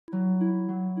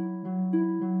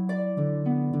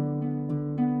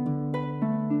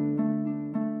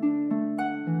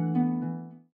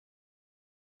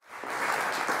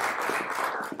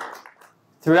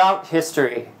Throughout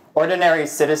history, ordinary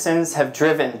citizens have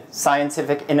driven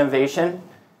scientific innovation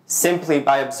simply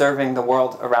by observing the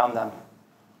world around them.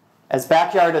 As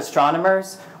backyard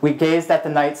astronomers, we gazed at the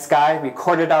night sky,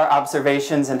 recorded our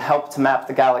observations, and helped to map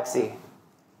the galaxy.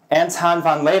 Anton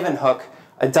van Leeuwenhoek,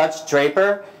 a Dutch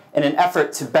draper, in an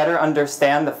effort to better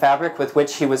understand the fabric with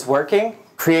which he was working,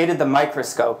 created the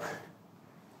microscope.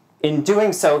 In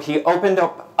doing so, he opened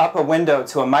up a window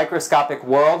to a microscopic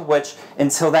world which,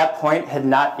 until that point, had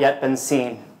not yet been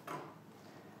seen.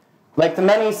 Like the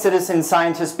many citizen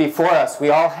scientists before us, we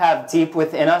all have deep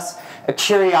within us a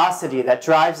curiosity that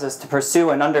drives us to pursue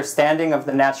an understanding of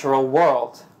the natural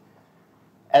world.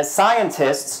 As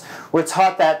scientists, we're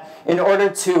taught that in order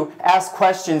to ask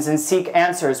questions and seek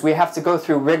answers, we have to go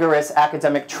through rigorous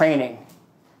academic training.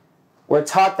 We're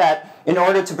taught that in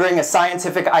order to bring a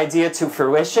scientific idea to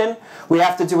fruition, we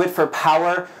have to do it for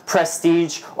power,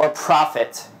 prestige, or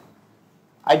profit.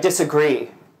 I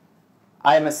disagree.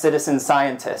 I am a citizen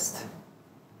scientist.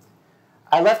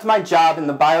 I left my job in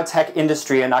the biotech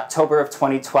industry in October of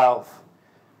 2012.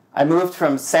 I moved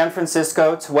from San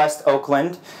Francisco to West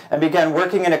Oakland and began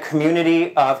working in a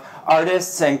community of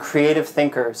artists and creative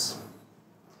thinkers.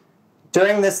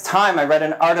 During this time, I read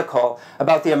an article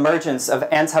about the emergence of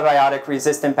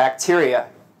antibiotic-resistant bacteria.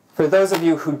 For those of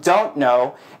you who don't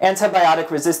know,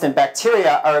 antibiotic-resistant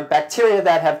bacteria are bacteria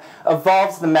that have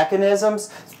evolved the mechanisms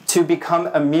to become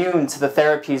immune to the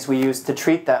therapies we use to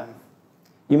treat them.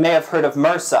 You may have heard of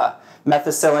MRSA,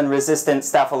 methicillin-resistant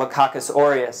Staphylococcus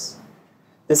aureus.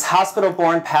 This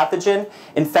hospital-borne pathogen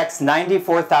infects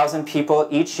 94,000 people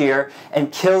each year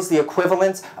and kills the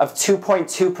equivalent of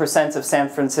 2.2% of San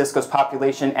Francisco's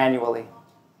population annually.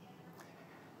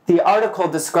 The article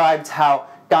described how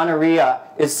gonorrhea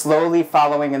is slowly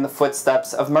following in the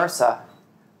footsteps of MRSA.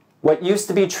 What used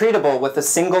to be treatable with a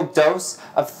single dose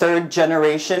of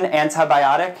third-generation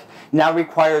antibiotic now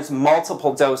requires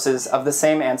multiple doses of the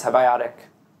same antibiotic.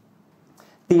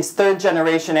 These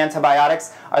third-generation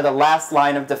antibiotics are the last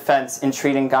line of defense in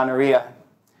treating gonorrhea.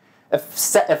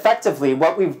 Effectively,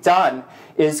 what we've done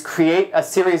is create a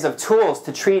series of tools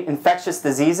to treat infectious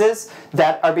diseases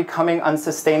that are becoming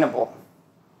unsustainable.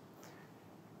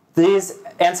 These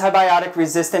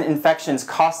antibiotic-resistant infections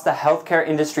cost the healthcare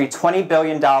industry $20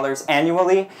 billion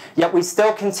annually, yet we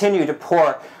still continue to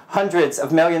pour hundreds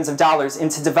of millions of dollars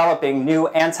into developing new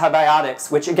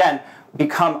antibiotics, which again,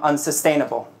 become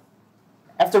unsustainable.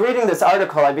 After reading this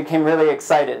article, I became really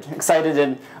excited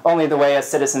in only the way a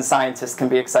citizen scientist can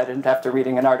be excited after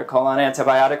reading an article on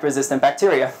antibiotic-resistant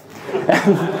bacteria.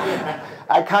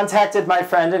 I contacted my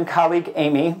friend and colleague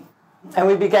Amy, and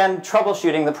we began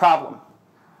troubleshooting the problem.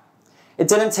 It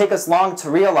didn't take us long to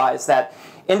realize that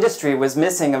industry was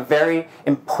missing a very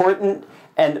important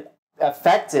and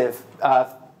effective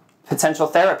potential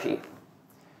therapy.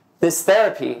 This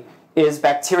therapy is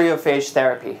bacteriophage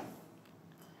therapy.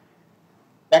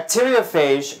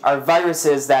 Bacteriophage are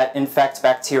viruses that infect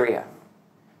bacteria.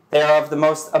 They are of the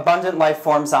most abundant life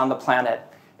forms on the planet.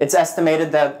 It's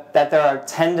estimated that there are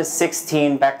 10 to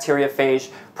 16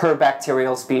 bacteriophage per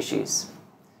bacterial species.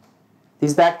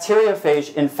 These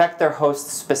bacteriophage infect their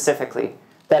hosts specifically.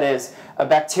 That is, a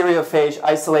bacteriophage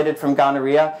isolated from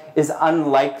gonorrhea is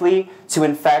unlikely to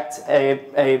infect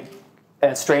a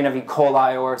strain of E.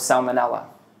 coli or Salmonella.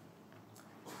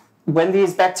 When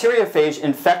these bacteriophage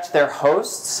infect their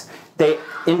hosts, they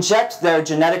inject their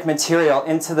genetic material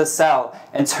into the cell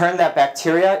and turn that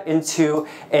bacteria into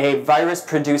a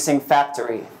virus-producing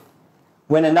factory.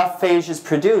 When enough phage is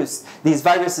produced, these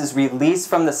viruses release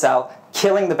from the cell,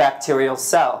 killing the bacterial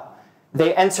cell.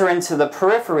 They enter into the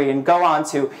periphery and go on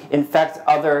to infect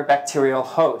other bacterial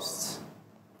hosts.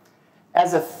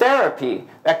 As a therapy,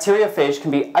 bacteriophage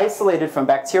can be isolated from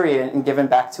bacteria and given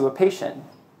back to a patient.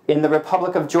 In the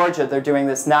Republic of Georgia, they're doing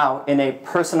this now in a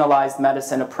personalized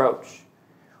medicine approach.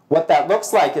 What that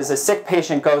looks like is a sick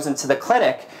patient goes into the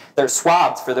clinic, they're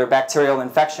swabbed for their bacterial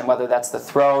infection, whether that's the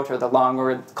throat or the lung,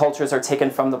 or cultures are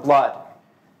taken from the blood.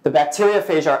 The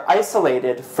bacteriophage are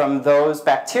isolated from those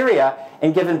bacteria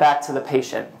and given back to the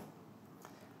patient.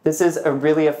 This is a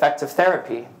really effective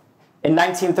therapy. In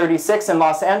 1936 in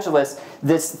Los Angeles,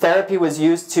 this therapy was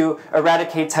used to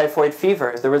eradicate typhoid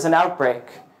fever. There was an outbreak.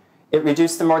 It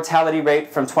reduced the mortality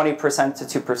rate from 20%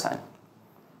 to 2%.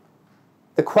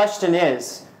 The question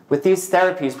is, with these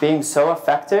therapies being so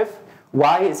effective,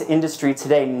 why is industry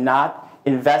today not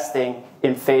investing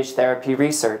in phage therapy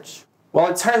research? Well,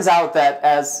 it turns out that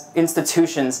as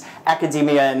institutions,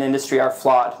 academia and industry are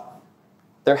flawed.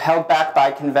 They're held back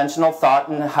by conventional thought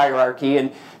and hierarchy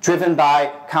and driven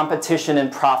by competition and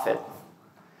profit.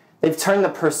 They've turned the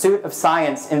pursuit of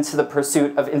science into the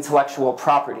pursuit of intellectual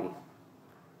property.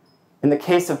 In the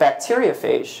case of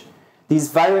bacteriophage, these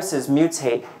viruses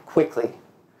mutate quickly.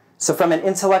 So from an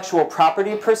intellectual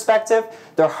property perspective,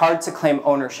 they're hard to claim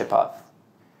ownership of.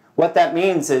 What that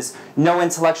means is no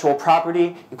intellectual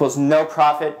property equals no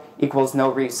profit equals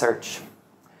no research.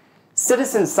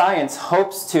 Citizen science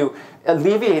hopes to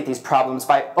alleviate these problems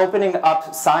by opening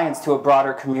up science to a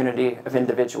broader community of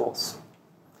individuals.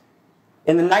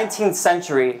 In the 19th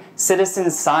century,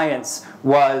 citizen science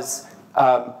was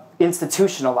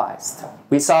institutionalized.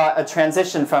 We saw a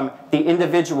transition from the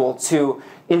individual to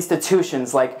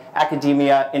institutions like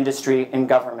academia, industry, and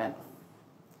government.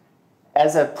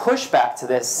 As a pushback to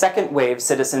this, second wave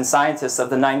citizen scientists of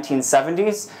the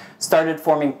 1970s started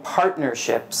forming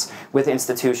partnerships with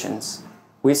institutions.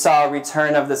 We saw a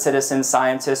return of the citizen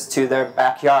scientists to their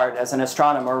backyard as an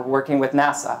astronomer working with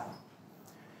NASA.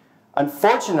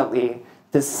 Unfortunately,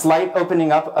 this slight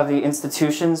opening up of the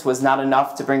institutions was not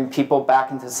enough to bring people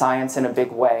back into science in a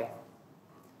big way.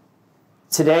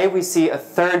 Today, we see a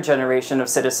third generation of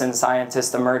citizen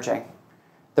scientists emerging.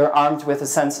 They're armed with a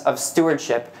sense of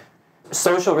stewardship,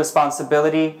 social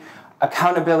responsibility,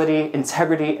 accountability,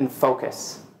 integrity, and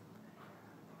focus.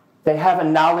 They have a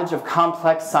knowledge of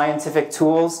complex scientific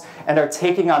tools and are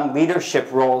taking on leadership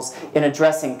roles in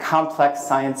addressing complex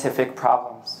scientific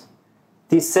problems.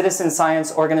 These citizen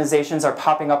science organizations are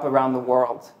popping up around the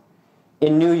world.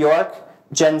 In New York,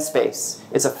 GenSpace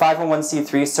is a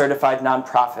 501c3 certified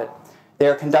nonprofit. They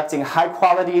are conducting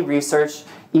high-quality research,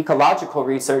 ecological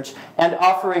research, and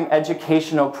offering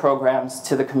educational programs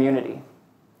to the community.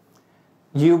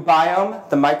 uBiome,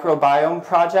 the microbiome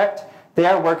project, they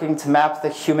are working to map the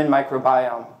human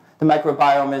microbiome. The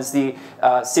microbiome is the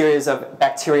series of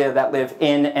bacteria that live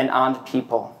in and on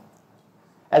people.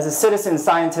 As a citizen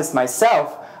scientist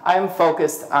myself, I am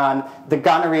focused on the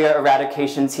Gonorrhea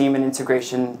Eradication Team and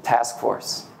Integration Task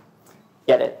Force.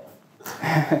 Get it?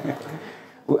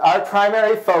 Our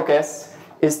primary focus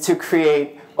is to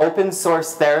create open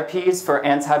source therapies for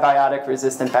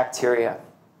antibiotic-resistant bacteria.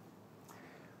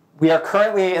 We are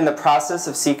currently in the process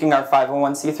of seeking our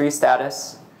 501c3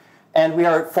 status, and we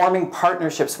are forming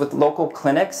partnerships with local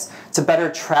clinics to better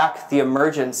track the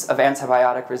emergence of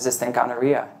antibiotic-resistant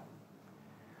gonorrhea.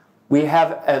 We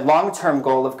have a long-term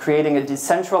goal of creating a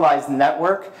decentralized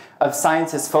network of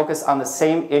scientists focused on the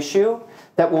same issue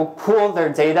that will pool their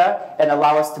data and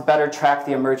allow us to better track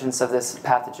the emergence of this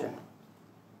pathogen.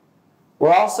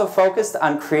 We're also focused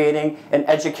on creating an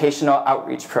educational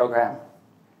outreach program.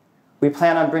 We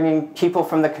plan on bringing people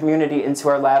from the community into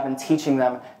our lab and teaching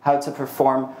them how to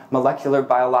perform molecular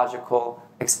biological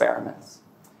experiments.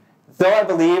 Though I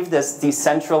believe this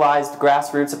decentralized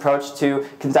grassroots approach to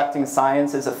conducting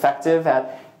science is effective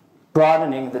at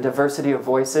broadening the diversity of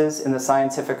voices in the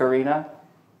scientific arena,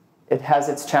 it has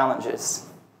its challenges.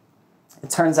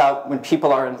 It turns out when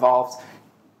people are involved,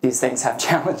 these things have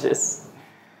challenges.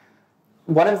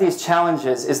 One of these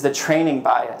challenges is the training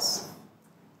bias.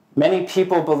 Many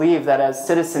people believe that as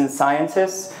citizen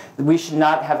scientists, we should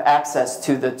not have access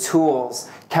to the tools,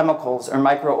 chemicals, or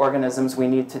microorganisms we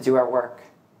need to do our work.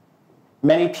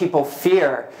 Many people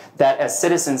fear that as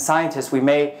citizen scientists, we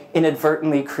may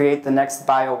inadvertently create the next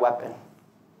bioweapon.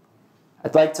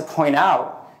 I'd like to point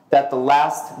out that the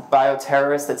last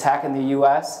bioterrorist attack in the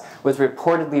US was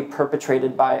reportedly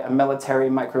perpetrated by a military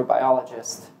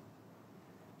microbiologist.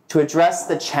 To address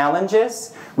the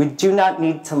challenges, we do not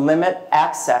need to limit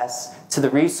access to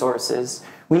the resources.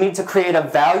 We need to create a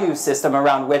value system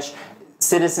around which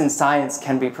citizen science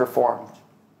can be performed.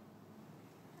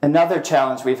 Another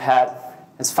challenge we've had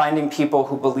is finding people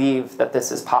who believe that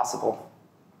this is possible.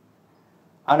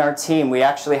 On our team, we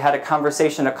actually had a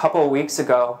conversation a couple of weeks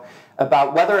ago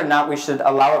about whether or not we should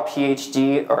allow a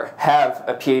PhD or have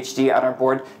a PhD on our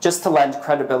board just to lend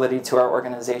credibility to our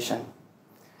organization.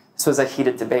 This was a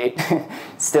heated debate,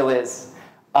 still is.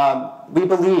 We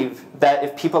believe that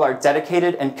if people are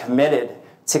dedicated and committed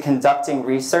to conducting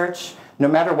research, no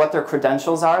matter what their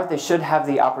credentials are, they should have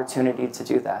the opportunity to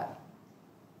do that.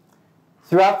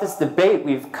 Throughout this debate,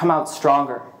 we've come out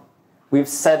stronger. We've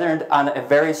centered on a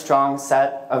very strong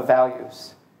set of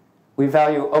values. We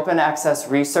value open access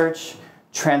research,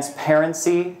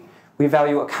 transparency. We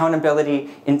value accountability,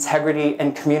 integrity,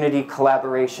 and community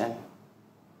collaboration.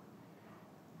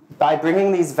 By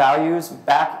bringing these values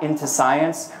back into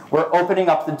science, we're opening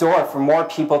up the door for more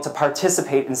people to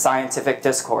participate in scientific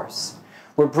discourse.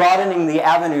 We're broadening the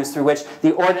avenues through which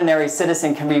the ordinary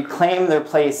citizen can reclaim their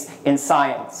place in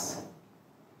science.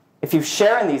 If you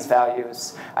share in these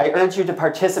values, I urge you to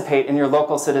participate in your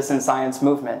local citizen science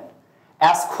movement.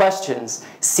 Ask questions,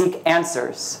 seek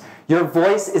answers. Your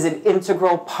voice is an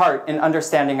integral part in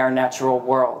understanding our natural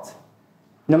world.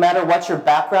 No matter what your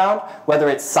background, whether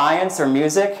it's science or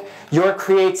music, your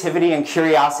creativity and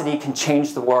curiosity can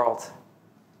change the world.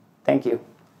 Thank you.